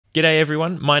G'day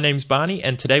everyone, my name's Barney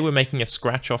and today we're making a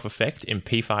scratch off effect in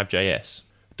P5js.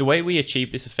 The way we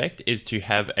achieve this effect is to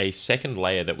have a second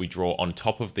layer that we draw on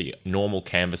top of the normal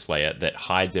canvas layer that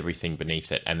hides everything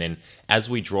beneath it, and then as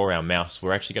we draw our mouse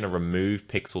we're actually going to remove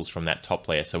pixels from that top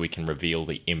layer so we can reveal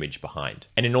the image behind.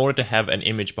 And in order to have an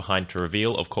image behind to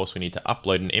reveal, of course we need to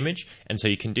upload an image, and so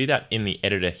you can do that in the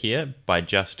editor here by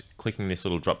just clicking this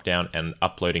little drop down and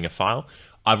uploading a file.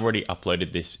 I've already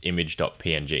uploaded this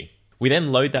image.png. We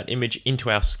then load that image into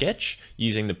our sketch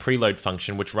using the preload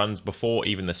function, which runs before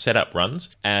even the setup runs.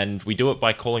 And we do it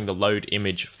by calling the load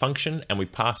image function, and we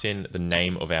pass in the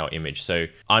name of our image. So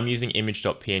I'm using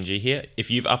image.png here.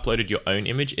 If you've uploaded your own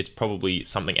image, it's probably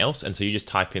something else. And so you just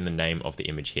type in the name of the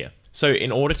image here. So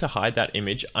in order to hide that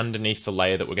image underneath the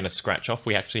layer that we're going to scratch off,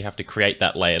 we actually have to create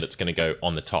that layer that's going to go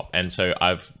on the top. And so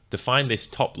I've defined this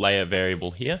top layer variable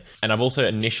here, and I've also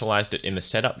initialized it in the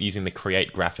setup using the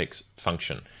create graphics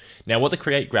function. Now what the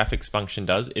create graphics function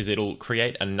does is it'll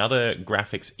create another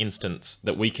graphics instance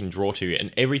that we can draw to,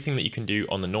 and everything that you can do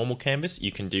on the normal canvas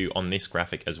you can do on this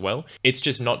graphic as well. It's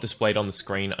just not displayed on the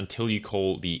screen until you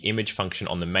call the image function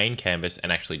on the main canvas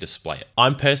and actually display it.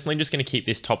 I'm personally just going to keep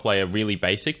this top layer really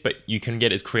basic, but you can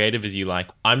get as creative as you like.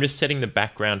 I'm just setting the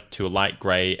background to a light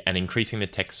gray and increasing the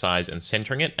text size and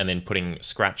centering it, and then putting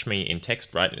scratch me in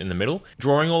text right in the middle.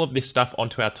 Drawing all of this stuff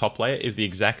onto our top layer is the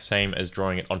exact same as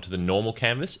drawing it onto the normal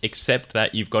canvas, except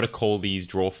that you've got to call these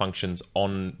draw functions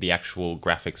on the actual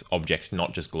graphics object,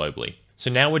 not just globally. So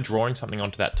now we're drawing something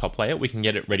onto that top layer, we can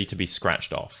get it ready to be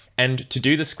scratched off. And to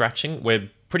do the scratching,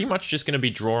 we're pretty much just going to be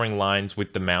drawing lines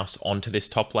with the mouse onto this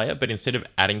top layer, but instead of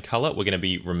adding color, we're going to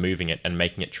be removing it and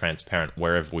making it transparent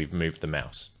wherever we've moved the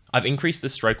mouse. I've increased the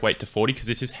stroke weight to 40 because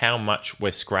this is how much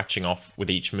we're scratching off with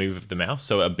each move of the mouse.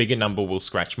 So a bigger number will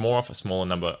scratch more off, a smaller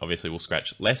number obviously will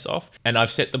scratch less off. And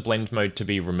I've set the blend mode to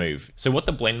be remove. So what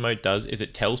the blend mode does is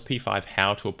it tells P5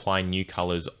 how to apply new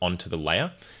colors onto the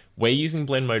layer. We're using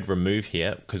blend mode remove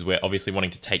here because we're obviously wanting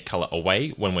to take color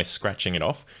away when we're scratching it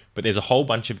off, but there's a whole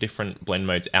bunch of different blend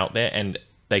modes out there and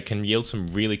they can yield some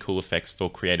really cool effects for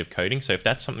creative coding. So if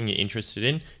that's something you're interested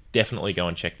in, definitely go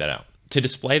and check that out. To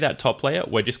display that top layer,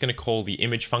 we're just going to call the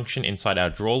image function inside our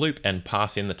draw loop and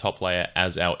pass in the top layer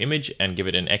as our image and give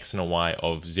it an X and a Y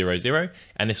of 0, 0.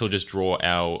 And this will just draw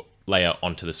our layer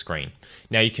onto the screen.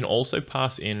 Now you can also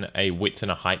pass in a width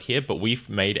and a height here, but we've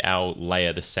made our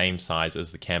layer the same size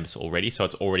as the canvas already, so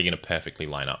it's already going to perfectly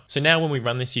line up. So now when we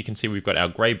run this, you can see we've got our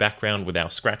gray background with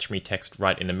our scratch me text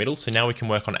right in the middle. So now we can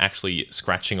work on actually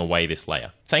scratching away this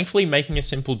layer. Thankfully, making a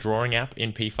simple drawing app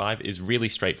in P5 is really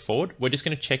straightforward. We're just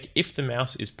going to check if the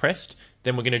mouse is pressed,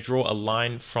 then we're going to draw a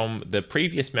line from the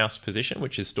previous mouse position,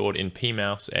 which is stored in P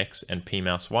mouse X and P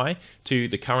mouse Y, to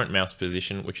the current mouse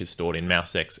position, which is stored in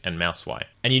mouse X and mouse Y.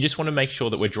 And you just want to make sure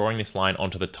that we're drawing this line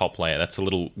onto the top layer. That's a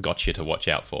little gotcha to watch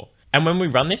out for. And when we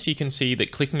run this, you can see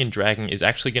that clicking and dragging is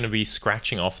actually going to be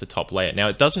scratching off the top layer. Now,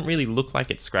 it doesn't really look like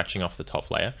it's scratching off the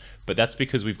top layer, but that's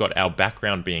because we've got our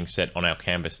background being set on our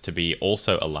canvas to be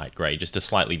also a light gray, just a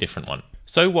slightly different one.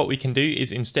 So what we can do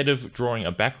is instead of drawing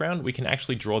a background, we can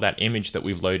actually draw that image that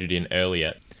we've loaded in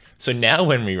earlier. So now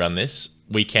when we run this,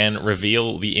 we can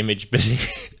reveal the image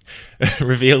beneath.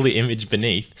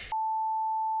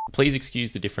 Please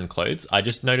excuse the different clothes. I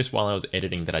just noticed while I was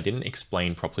editing that I didn't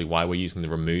explain properly why we're using the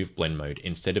remove blend mode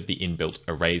instead of the inbuilt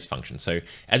erase function. So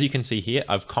as you can see here,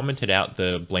 I've commented out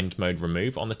the blend mode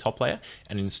remove on the top layer,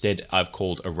 and instead I've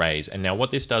called erase. And now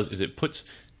what this does is it puts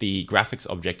the graphics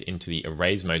object into the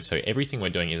erase mode, so everything we're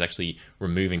doing is actually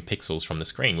removing pixels from the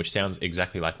screen, which sounds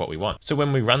exactly like what we want. So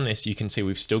when we run this, you can see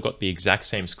we've still got the exact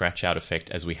same scratch out effect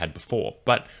as we had before,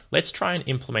 but let's try and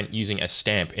implement using a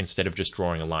stamp instead of just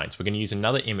drawing a line. So we're going to use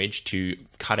another image to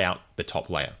cut out the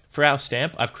top layer. For our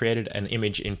stamp, I've created an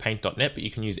image in paint.net, but you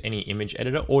can use any image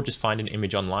editor or just find an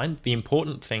image online. The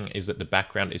important thing is that the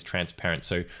background is transparent,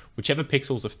 so whichever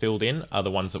pixels are filled in are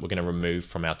the ones that we're going to remove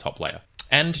from our top layer.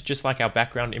 And just like our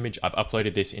background image, I've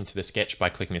uploaded this into the sketch by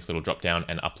clicking this little drop down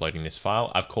and uploading this file.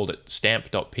 I've called it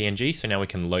stamp.png, so now we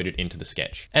can load it into the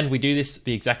sketch. And we do this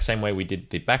the exact same way we did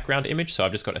the background image. So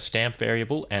I've just got a stamp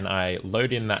variable and I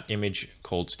load in that image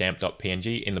called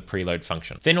stamp.png in the preload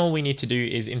function. Then all we need to do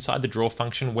is inside the draw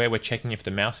function where we're checking if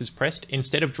the mouse is pressed,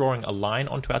 instead of drawing a line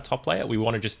onto our top layer, we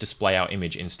want to just display our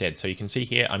image instead. So you can see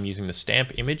here, I'm using the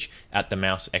stamp image at the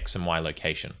mouse X and Y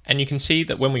location. And you can see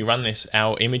that when we run this,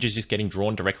 our image is just getting drawn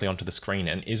directly onto the screen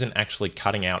and isn't actually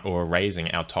cutting out or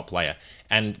erasing our top layer.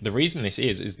 And the reason this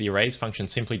is the arrays function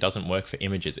simply doesn't work for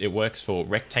images. It works for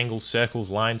rectangles, circles,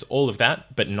 lines, all of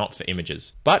that, but not for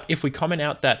images. But if we comment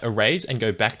out that arrays and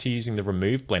go back to using the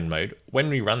remove blend mode, when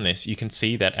we run this, you can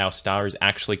see that our star is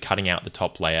actually cutting out the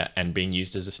top layer and being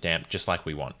used as a stamp just like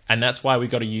we want. And that's why we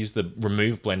got to use the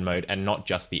remove blend mode and not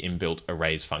just the inbuilt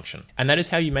arrays function. And that is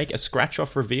how you make a scratch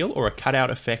off reveal or a cutout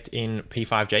effect in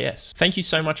P5js. Thank you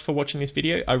so much for watching this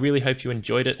video. I really hope you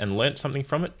enjoyed it and learned something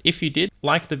from it. If you did,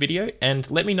 like the video and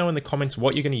let me know in the comments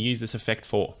what you're going to use this effect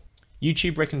for.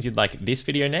 YouTube reckons you'd like this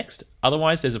video next.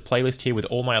 Otherwise, there's a playlist here with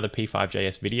all my other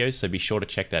P5js videos, so be sure to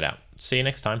check that out. See you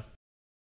next time.